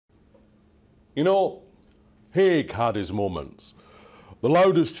You know, Haig had his moments. The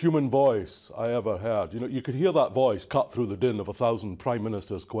loudest human voice I ever heard. You know, you could hear that voice cut through the din of 1,000 Prime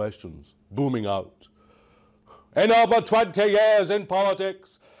Minister's questions, booming out. In over 20 years in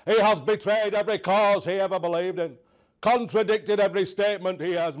politics, he has betrayed every cause he ever believed in, contradicted every statement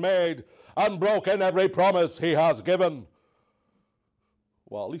he has made, and broken every promise he has given.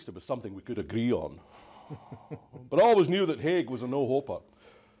 Well, at least it was something we could agree on. But I always knew that Haig was a no-hoper.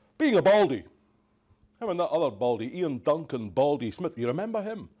 Being a baldy, him and that other baldy, Ian Duncan Baldy Smith, you remember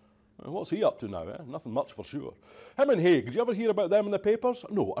him? What's he up to now? Nothing much for sure. Him and Haig, did you ever hear about them in the papers?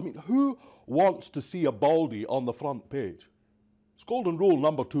 No, I mean, who wants to see a baldy on the front page? It's golden rule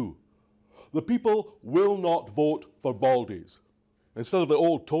number 2. The people will not vote for baldies. Instead of the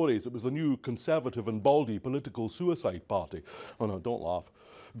old Tories, it was the new Conservative and baldy political suicide party. Oh no, don't laugh.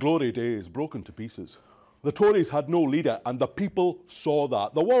 Glory days broken to pieces. The Tories had no leader, and the people saw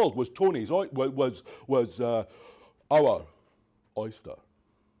that. The world was Tony's, our oyster.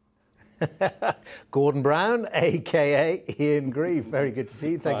 Gordon Brown, a.k.a. Ian Grieve. Very good to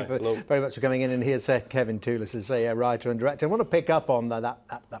see you. Thank you very much for coming in. And here's Kevin Toolis as a writer and director. I want to pick up on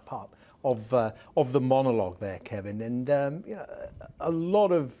that part of the monologue there, Kevin. And you know, a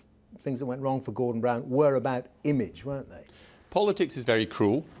lot of things that went wrong for Gordon Brown were about image, weren't they? Politics is very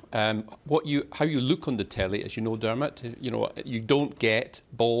cruel. How you look on the telly, as you know, Dermot, you don't get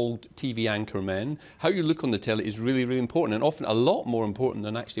bald TV anchor men. How you look on the telly is really, really important, and often a lot more important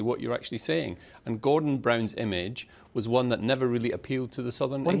than actually what you're actually saying. And Gordon Brown's image was one that never really appealed to the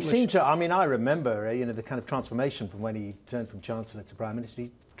Southern English. He seemed to. I mean, I remember, the kind of transformation from when he turned from Chancellor to Prime Minister.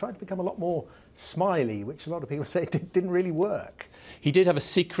 He tried to become a lot more smiley, which a lot of people say didn't really work. He did have a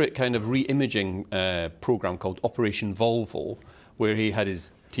secret kind of re-imaging programme called Operation Volvo, where he had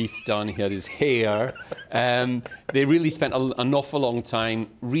his teeth done, he had his hair. They really spent an awful long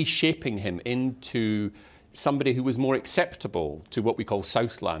time reshaping him into somebody who was more acceptable to what we call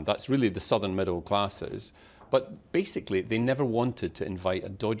Southland. That's really the southern middle classes. But basically, they never wanted to invite a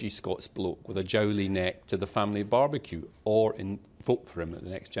dodgy Scots bloke with a jowly neck to the family barbecue or vote for him at the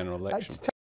next general election.